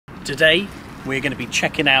Today we're going to be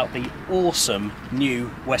checking out the awesome new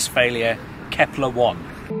Westfalia Kepler 1.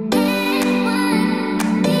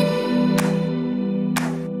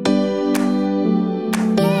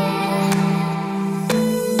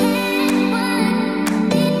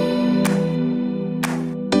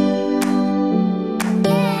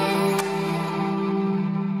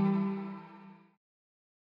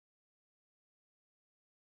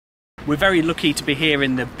 We're very lucky to be here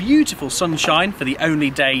in the beautiful sunshine for the only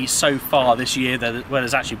day so far this year where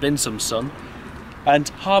there's actually been some sun. And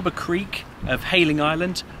Harbour Creek of Hayling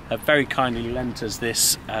Island have very kindly lent us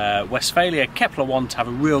this Westfalia Kepler 1 to have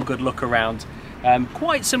a real good look around.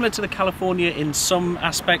 Quite similar to the California in some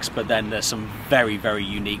aspects, but then there's some very, very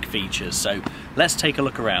unique features. So let's take a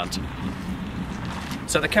look around.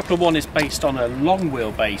 So the Kepler 1 is based on a long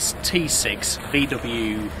wheelbase T6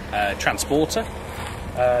 VW transporter.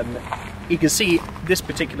 You can see this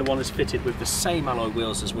particular one is fitted with the same alloy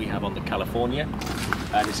wheels as we have on the California,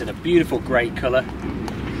 and it's in a beautiful grey colour.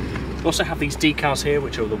 We also have these decals here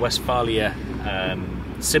which are the Westfalia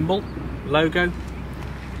symbol, logo.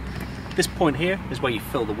 This point here is where you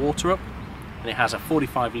fill the water up, and it has a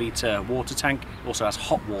 45 litre water tank. It also has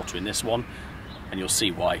hot water in this one, and you'll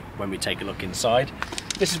see why when we take a look inside.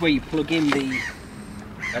 This is where you plug in the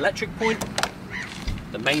electric point,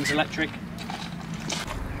 the mains electric.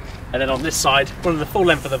 And then on this side, running the full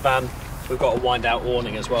length of the van, we've got a wind out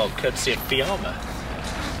awning as well, courtesy of Fiamma.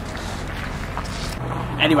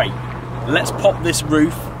 Anyway, let's pop this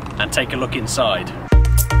roof and take a look inside.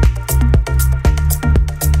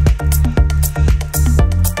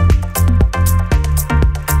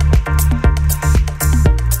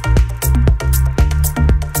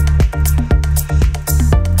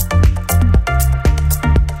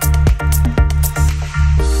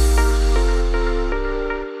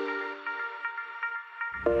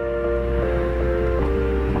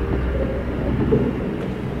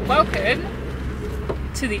 Welcome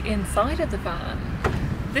to the inside of the van.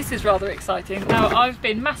 This is rather exciting. Now, I've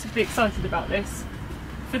been massively excited about this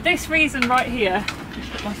for this reason right here.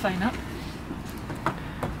 Just put my phone up.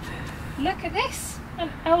 Look at this,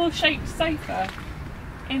 an L-shaped sofa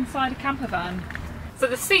inside a camper van. So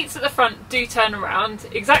the seats at the front do turn around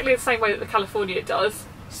exactly the same way that the California does,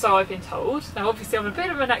 so I've been told. Now obviously I'm a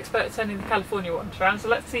bit of an expert at turning the California ones around, so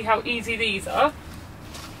let's see how easy these are.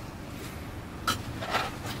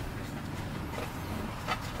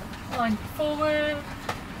 Line forward.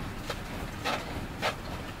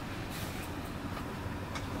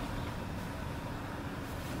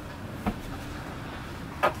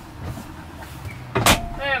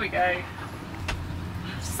 There we go. I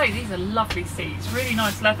have to say, these are lovely seats, really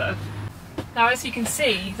nice leather. Now as you can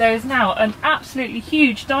see, there is now an absolutely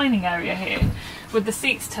huge dining area here with the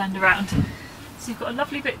seats turned around. So you've got a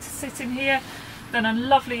lovely bit to sit in here, then a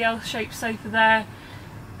lovely L-shaped sofa there.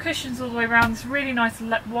 Cushions all the way around, this really nice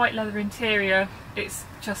white leather interior. It's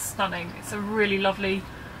just stunning. It's a really lovely,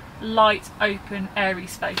 light, open, airy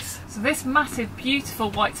space. So this massive, beautiful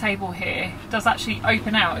white table here does actually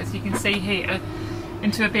open out, as you can see here,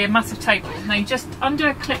 into a massive table. Now you just undo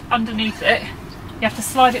a clip underneath it. You have to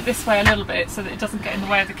slide it this way a little bit so that it doesn't get in the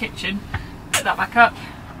way of the kitchen. Put that back up,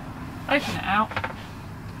 open it out.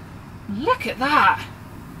 Look at that!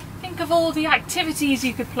 Think of all the activities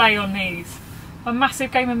you could play on these. A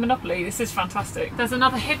massive game of Monopoly. This is fantastic. There's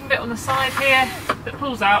another hidden bit on the side here that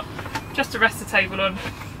pulls out just to rest the table on,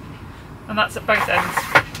 and that's at both ends,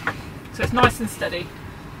 so it's nice and steady.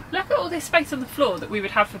 Look at all this space on the floor that we would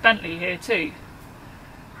have for Bentley here too.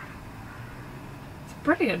 It's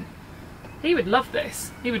brilliant. He would love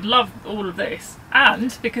this. He would love all of this,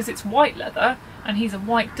 and because it's white leather and he's a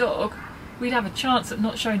white dog, we'd have a chance at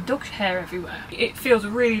not showing dog hair everywhere. It feels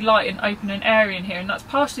really light and open and airy in here, and that's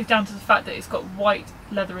partially down to the fact that it's got white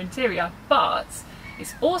leather interior, but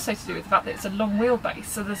it's also to do with the fact that it's a long wheelbase,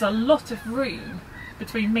 so there's a lot of room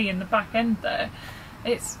between me and the back end there.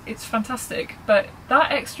 It's fantastic, but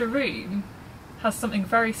that extra room has something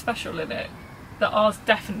very special in it that ours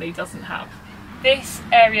definitely doesn't have. This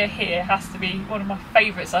area here has to be one of my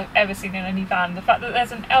favourites I've ever seen in any van. The fact that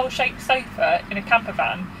there's an L-shaped sofa in a camper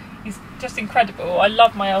van is just incredible. I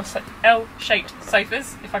love my L-shaped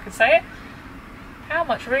sofas, if I could say it. How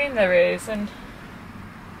much room there is, and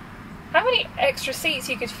how many extra seats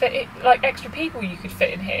you could fit, like extra people you could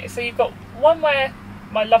fit in here. So you've got one where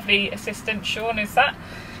my lovely assistant Sean is sat,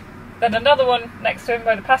 then another one next to him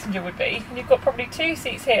where the passenger would be, and you've got probably 2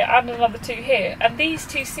 seats here and another 2 here, and these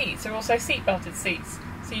 2 seats are also seat belted seats,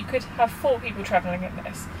 so you could have 4 people travelling in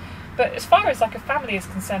this. But as far as like a family is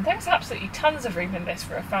concerned, there's absolutely tons of room in this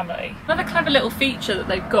for a family. Another clever little feature that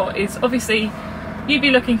they've got is obviously You'd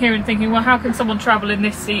be looking here and thinking, well, how can someone travel in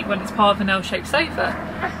this seat when it's part of an L-shaped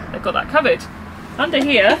sofa? They've got that covered. Under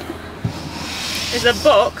here is a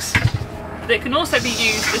box that can also be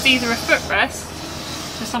used as either a footrest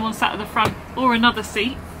for someone sat at the front or another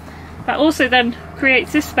seat. That also then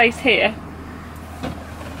creates this space here,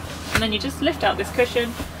 and then you just lift out this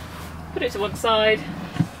cushion, put it to one side,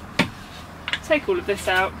 take all of this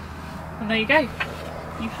out, and there you go.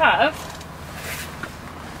 You have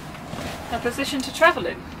a position to travel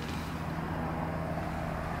in.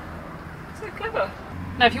 So clever.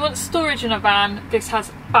 Now if you want storage in a van, this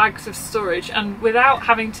has bags of storage, and without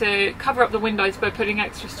having to cover up the windows by putting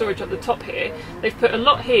extra storage at the top here, they've put a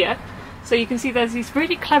lot here. So you can see there's these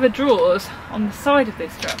really clever drawers on the side of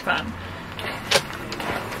this strap van.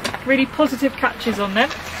 Really positive catches on them.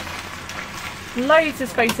 Loads of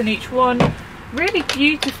space in each one. Really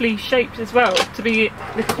beautifully shaped as well to be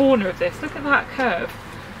the corner of this. Look at that curve.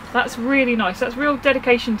 That's really nice. That's real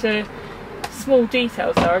dedication to small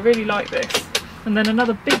details there. I really like this. And then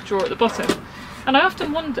another big drawer at the bottom. And I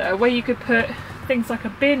often wonder where you could put things like a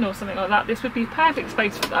bin or something like that. This would be perfect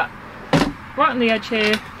space for that. Right on the edge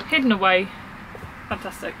here, hidden away.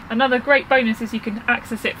 Fantastic. Another great bonus is you can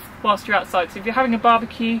access it whilst you're outside. So if you're having a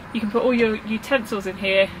barbecue, you can put all your utensils in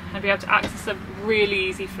here and be able to access them really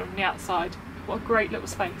easy from the outside. What a great little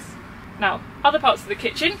space. Now, other parts of the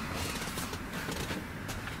kitchen.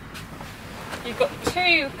 You've got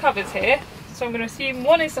two cupboards here. So I'm going to assume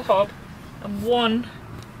one is the hob and one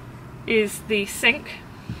is the sink.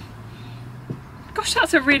 Gosh,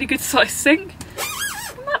 that's a really good sized sink.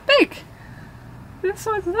 Isn't that big? The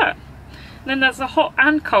size of that. And then there's a hot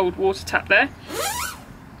and cold water tap there.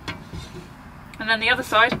 And then the other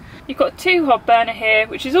side, you've got a 2 hob burner here,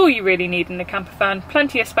 which is all you really need in the camper van.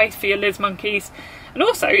 Plenty of space for your Liz monkeys. And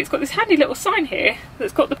also it's got this handy little sign here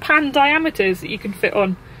that's got the pan diameters that you can fit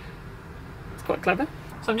on. It's quite clever.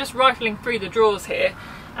 So I'm just rifling through the drawers here,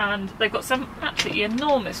 and they've got some absolutely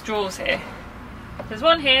enormous drawers here. There's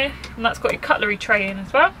one here, and that's got your cutlery tray in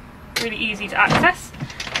as well. Really easy to access.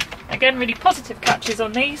 Again, really positive catches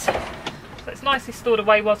on these. So it's nicely stored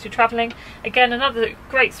away whilst you're travelling. Again, another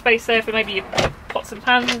great space there for maybe your pots and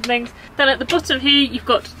pans and things. Then at the bottom here, you've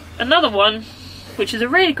got another one, which is a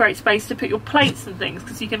really great space to put your plates and things,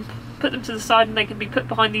 because you can put them to the side and they can be put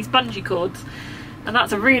behind these bungee cords. And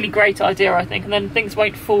that's a really great idea, I think, and then things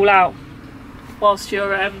won't fall out whilst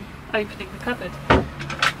you're opening the cupboard.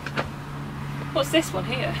 What's this one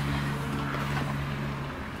here?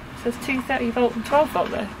 It says 230 volt and 12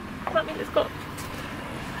 volt there. Does that mean it's got...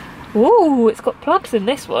 Ooh, it's got plugs in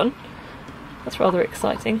this one. That's rather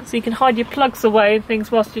exciting. So you can hide your plugs away and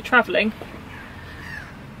things whilst you're travelling.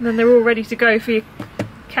 And then they're all ready to go for your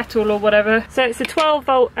kettle or whatever. So it's a 12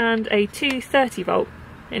 volt and a 230 volt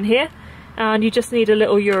in here. And you just need a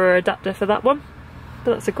little Euro adapter for that one.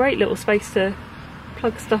 But that's a great little space to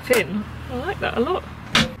plug stuff in. I like that a lot.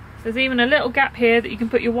 There's even a little gap here that you can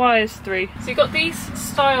put your wires through. So you've got these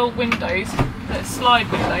style windows, that are slide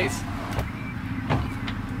windows.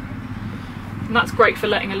 And that's great for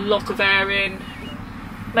letting a lot of air in.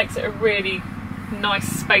 Makes it a really nice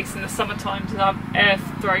space in the summertime to have air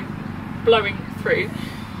blowing through.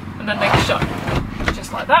 And then they shut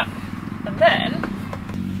just like that. And then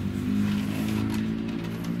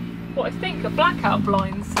what I think are blackout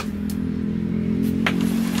blinds.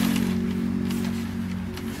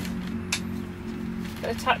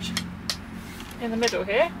 That attach in the middle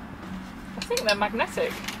here. I think they're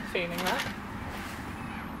magnetic, feeling that.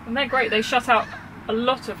 And they're great, they shut out a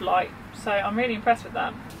lot of light, so I'm really impressed with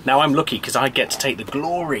that. Now I'm lucky because I get to take the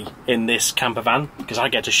glory in this camper van, because I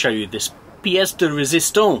get to show you this pièce de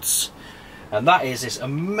résistance. And that is this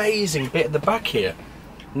amazing bit at the back here.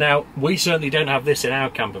 Now, we certainly don't have this in our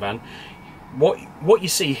camper van. What you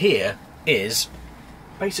see here is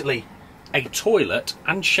basically a toilet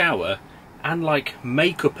and shower and like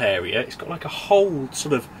makeup area. It's got like a whole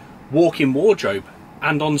sort of walk-in wardrobe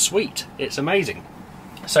and ensuite. It's amazing.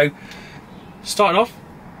 So, starting off,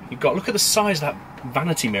 you've got, look at the size of that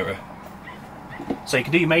vanity mirror. So you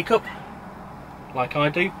can do your makeup, like I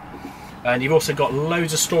do. And you've also got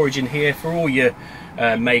loads of storage in here for all your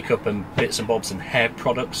makeup and bits and bobs and hair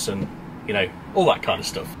products and, you know, all that kind of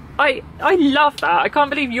stuff. I love that. I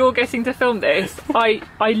can't believe you're getting to film this. I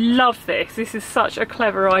love this. This is such a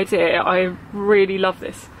clever idea. I really love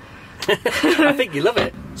this. I think you love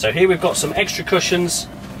it. So here we've got some extra cushions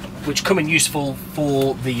which come in useful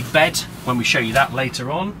for the bed when we show you that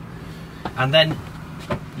later on. And then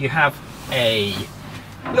you have a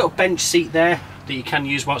little bench seat there that you can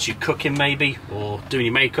use whilst you're cooking maybe, or doing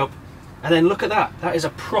your makeup. And then look at that, that is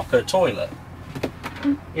a proper toilet.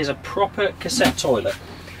 It is a proper cassette toilet.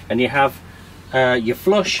 And you have your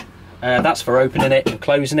flush, that's for opening it and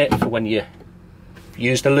closing it for when you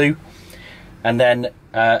use the loo. And then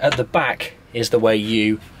at the back is the way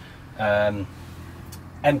you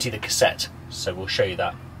empty the cassette. So we'll show you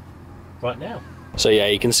that right now. So yeah,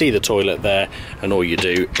 you can see the toilet there, and all you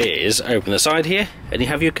do is open the side here and you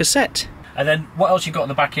have your cassette. And then what else you got in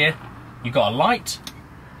the back here? You've got a light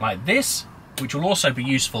like this, which will also be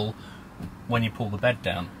useful when you pull the bed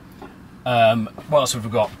down. What else have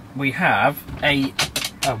we got? We have a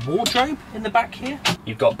wardrobe in the back here.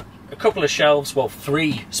 You've got a couple of shelves, well,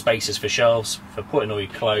 3 spaces for shelves for putting all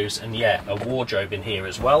your clothes, and yeah, a wardrobe in here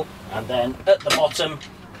as well. And then at the bottom,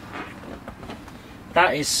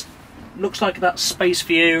 that looks like that space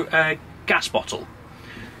for your gas bottle.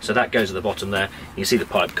 So that goes at the bottom there. You can see the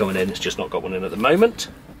pipe coming in, it's just not got one in at the moment.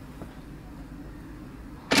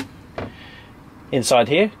 Inside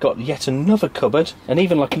here, got yet another cupboard, and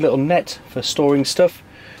even like a little net for storing stuff.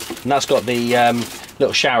 And that's got the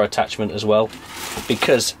little shower attachment as well,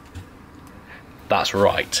 because that's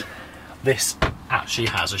right, this actually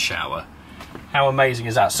has a shower. How amazing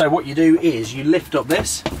is that? So what you do is you lift up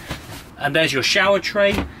this, and there's your shower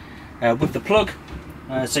tray with the plug.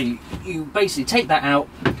 So you basically take that out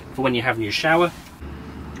for when you're having your shower,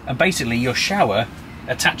 and basically your shower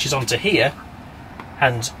attaches onto here,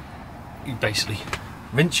 and you basically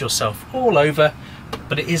rinse yourself all over,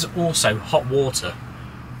 but it is also hot water,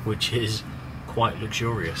 which is quite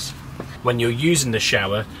luxurious. When you're using the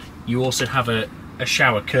shower, you also have a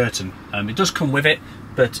shower curtain. It does come with it,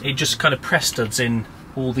 but it just kind of press studs in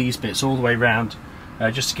all these bits all the way around,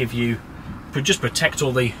 just to give you, just protect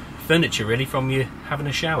all the furniture really from you having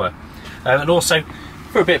a shower. And also,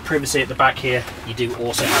 for a bit of privacy at the back here, you do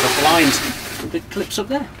also have a blind that clips up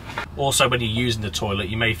there. Also, when you're using the toilet,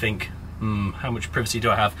 you may think, how much privacy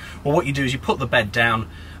do I have? Well, what you do is you put the bed down,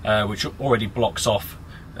 which already blocks off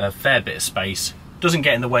a fair bit of space. Doesn't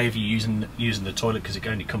get in the way of you using the toilet, because it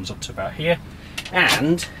only comes up to about here.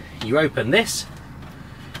 And you open this,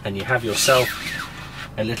 and you have yourself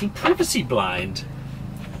a little privacy blind.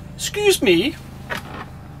 Excuse me.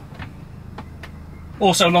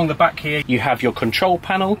 Also along the back here, you have your control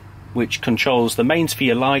panel, which controls the mains for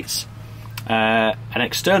your lights, an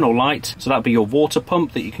external light, so that'll be your water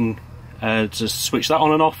pump that you can just switch that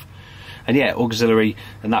on and off, and yeah, auxiliary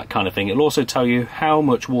and that kind of thing. It'll also tell you how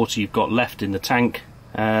much water you've got left in the tank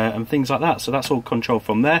and things like that, so that's all controlled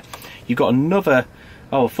from there. You've got another,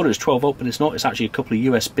 I thought it was 12 volt, but it's not, it's actually a couple of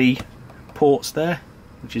USB ports there,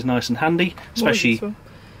 which is nice and handy, especially,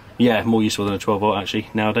 yeah, more useful than a 12 volt actually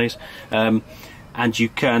nowadays. And you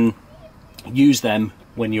can use them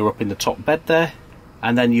when you're up in the top bed there,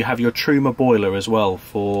 and then you have your Truma boiler as well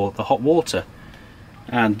for the hot water.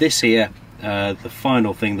 And this here, the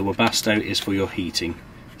final thing, the Webasto, is for your heating,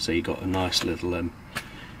 so you've got a nice little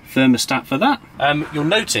thermostat for that. You'll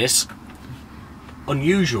notice,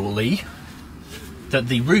 unusually, that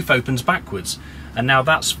the roof opens backwards, and now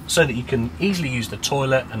that's so that you can easily use the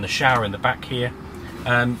toilet and the shower in the back here.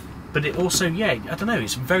 But it also, yeah, I don't know,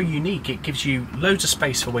 it's very unique. It gives you loads of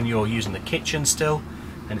space for when you're using the kitchen still,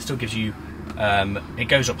 and it still gives you, it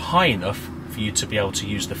goes up high enough for you to be able to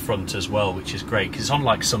use the front as well, which is great, because it's on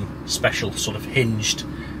like some special sort of hinged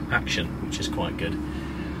action, which is quite good.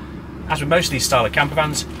 As with most of these style of camper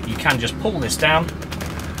vans, you can just pull this down,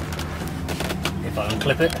 if I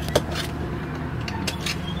unclip it.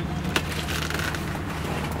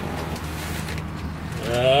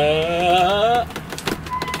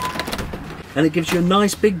 And it gives you a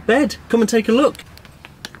nice big bed. Come and take a look.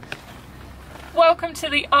 Welcome to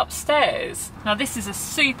the upstairs. Now this is a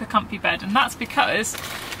super comfy bed, and that's because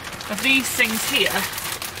of these things here.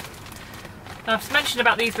 Now, I've mentioned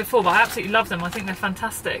about these before, but I absolutely love them. I think they're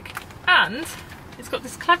fantastic. And it's got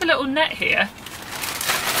this clever little net here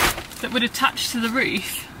that would attach to the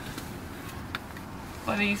roof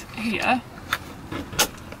by these here.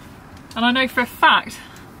 And I know for a fact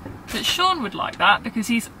that Sean would like that, because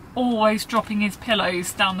he's always dropping his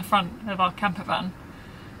pillows down the front of our camper van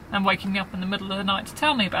and waking me up in the middle of the night to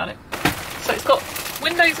tell me about it. So it's got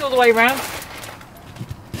windows all the way around.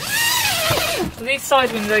 So these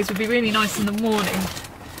side windows would be really nice in the morning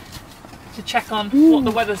to check on what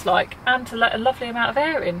the weather's like, and to let a lovely amount of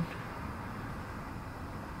air in.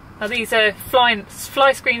 Now these are fly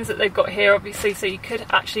screens that they've got here, obviously, so you could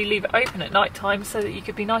actually leave it open at night time so that you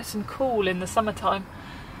could be nice and cool in the summertime.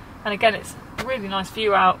 And again, it's a really nice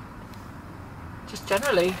view out. Just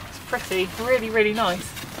generally, it's pretty, really, really nice.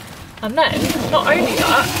 And then, not only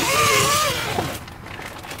that,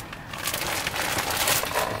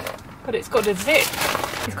 but it's got a zip.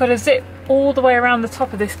 It's got a zip all the way around the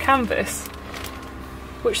top of this canvas,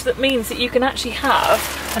 which that means that you can actually have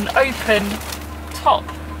an open top,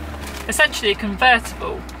 essentially a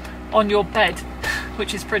convertible on your bed,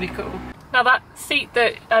 which is pretty cool. Now that seat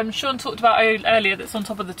that Sean talked about earlier that's on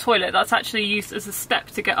top of the toilet, that's actually used as a step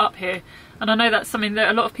to get up here. And I know that's something that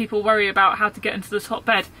a lot of people worry about, how to get into the top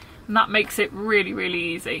bed, and that makes it really, really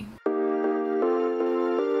easy.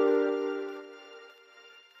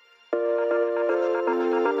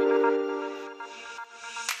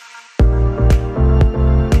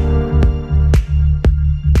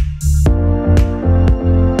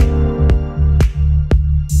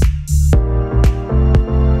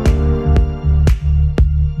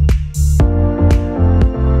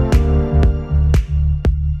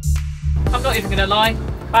 Lie,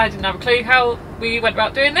 I didn't have a clue how we went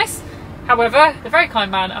about doing this. However, the very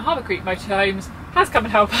kind man at Harbour Creek Motorhomes has come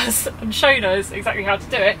and helped us and shown us exactly how to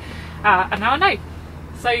do it, and now I know.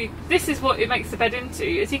 So this is what it makes the bed into.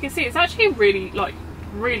 As you can see, it's actually really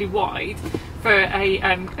wide for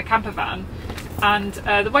a camper van, and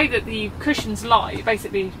the way that the cushions lie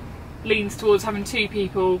basically leans towards having two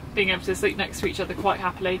people being able to sleep next to each other quite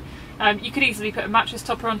happily. You could easily put a mattress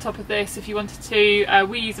topper on top of this if you wanted to.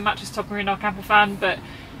 We use a mattress topper in our camper van, but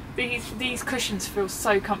these cushions feel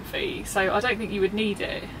so comfy, so I don't think you would need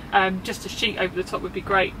it. Just a sheet over the top would be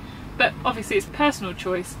great, but obviously it's a personal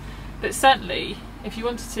choice. But certainly if you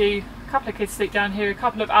wanted to, a couple of kids sleep down here, a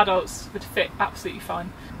couple of adults would fit absolutely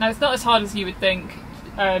fine. Now it's not as hard as you would think.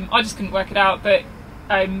 I just couldn't work it out, but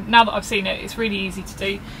now that I've seen it, it's really easy to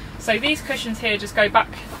do. So these cushions here just go back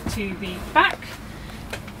to the back,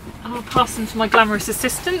 and I'll pass them to my glamorous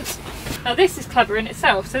assistant. Now this is clever in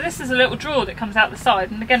itself. So this is a little drawer that comes out the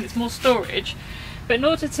side, and again it's more storage. But in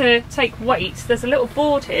order to take weight, there's a little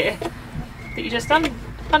board here that you just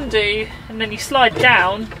undo, and then you slide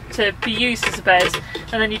down to be used as a bed,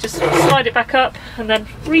 and then you just slide it back up and then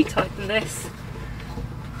retighten this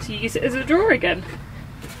to use it as a drawer again.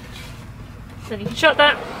 Then you can shut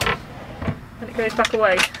that and it goes back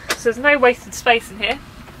away. So there's no wasted space in here.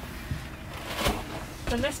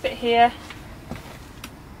 And this bit here,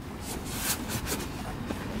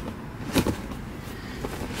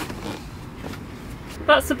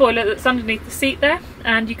 that's the boiler that's underneath the seat there,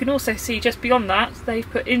 and you can also see just beyond that they've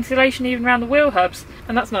put insulation even around the wheel hubs,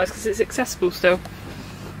 and that's nice because it's accessible still.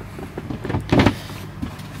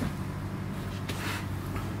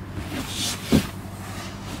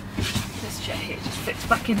 This chair here just fits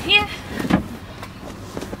back in here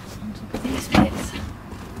on top of these bits.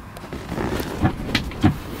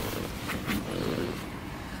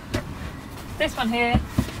 This one here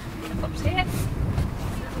pops here.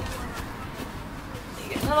 You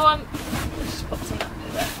get another one, it just pops in that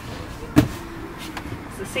bit there.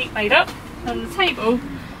 There's the seat made up, and the table,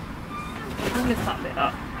 I'll lift that bit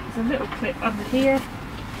up. There's a little clip under here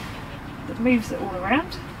that moves it all around.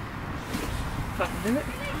 If I can do it.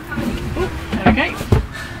 Oh, there we go.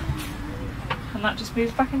 And that just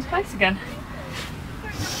moves back into place again.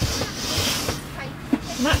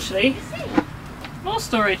 And actually, more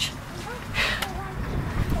storage.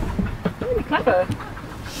 Really clever.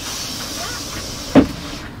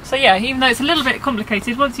 So yeah, even though it's a little bit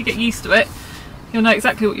complicated, once you get used to it, you'll know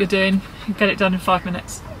exactly what you're doing. You'll get it done in 5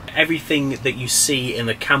 minutes. Everything that you see in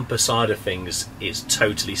the camper side of things is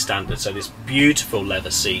totally standard. So this beautiful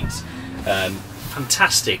leather seats,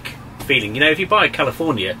 fantastic feeling. You know, if you buy a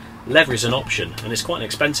California, leather is an option, and it's quite an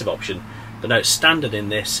expensive option. But no, it's standard in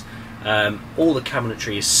this. All the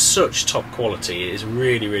cabinetry is such top quality. It is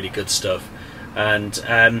really, really good stuff. And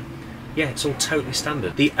yeah, it's all totally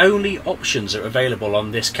standard. The only options that are available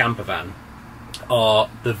on this camper van are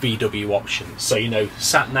the VW options. So, you know,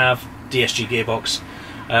 sat-nav, DSG gearbox.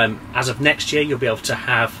 As of next year, you'll be able to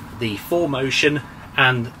have the 4Motion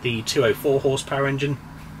and the 204 horsepower engine.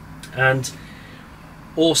 And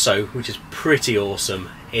also, which is pretty awesome,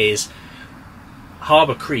 is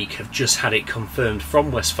Harbour Creek have just had it confirmed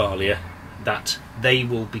from Westfalia that they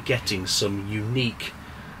will be getting some unique,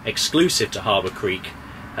 exclusive to Harbour Creek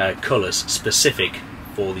colours specific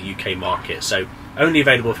for the UK market. So only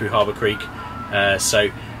available through Harbour Creek. So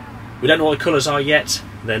we don't know what the colours are yet.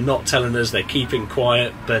 They're not telling us, they're keeping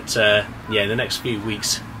quiet, but yeah, in the next few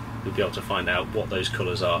weeks we'll be able to find out what those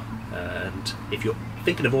colours are. And if you're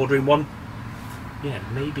thinking of ordering one, yeah,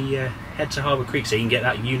 maybe head to Harbour Creek so you can get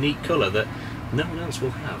that unique colour that no one else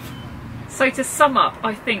will have. So to sum up,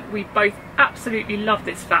 I think we both absolutely love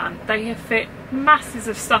this van. They have fit masses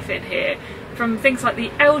of stuff in here, from things like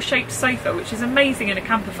the L-shaped sofa, which is amazing in a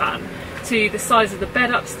camper van, to the size of the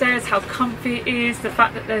bed upstairs, how comfy it is, the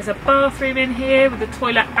fact that there's a bathroom in here with a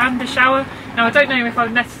toilet and a shower. Now I don't know if I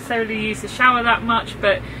would necessarily use the shower that much,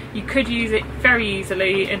 but you could use it very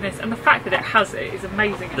easily in this, and the fact that it has it is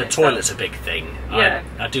amazing. The toilet's a big thing. Yeah.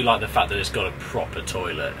 I do like the fact that it's got a proper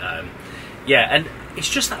toilet. Yeah, and it's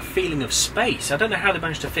just that feeling of space. I don't know how they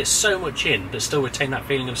managed to fit so much in but still retain that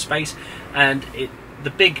feeling of space. And the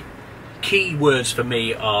big key words for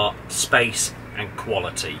me are space and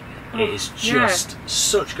quality. It is just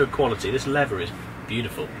such good quality. This leather is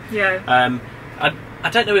beautiful. Yeah. I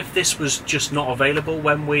don't know if this was just not available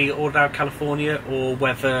when we ordered out California, or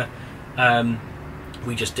whether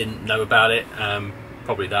we just didn't know about it.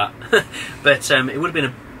 Probably that. But it would have been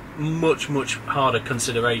a much harder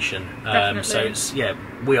consideration. So it's, yeah,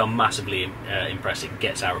 we are massively impressed. It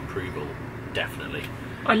gets our approval, definitely.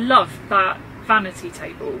 I love that vanity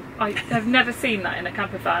table. I have never seen that in a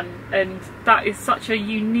camper van, and that is such a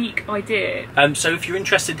unique idea. So if you're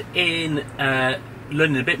interested in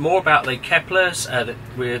learning a bit more about the Keplers,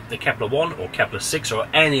 with the Kepler 1 or Kepler 6 or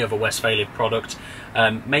any other Westfalia product,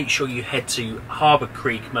 make sure you head to Harbour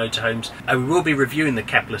Creek Motorhomes. We will be reviewing the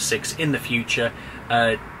Kepler 6 in the future.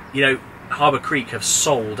 You know, Harbour Creek have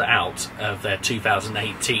sold out of their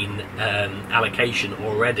 2018 allocation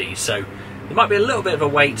already, so it might be a little bit of a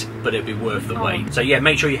wait, but it'll be worth the wait. So yeah,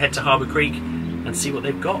 make sure you head to Harbour Creek and see what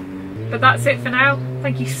they've got. But that's it for now.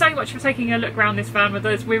 Thank you so much for taking a look around this van with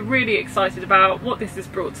us. We're really excited about what this has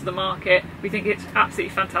brought to the market. We think it's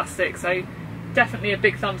absolutely fantastic, so definitely a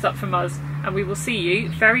big thumbs up from us, and we will see you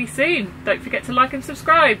very soon. Don't forget to like and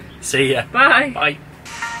subscribe. See ya. Bye. Bye.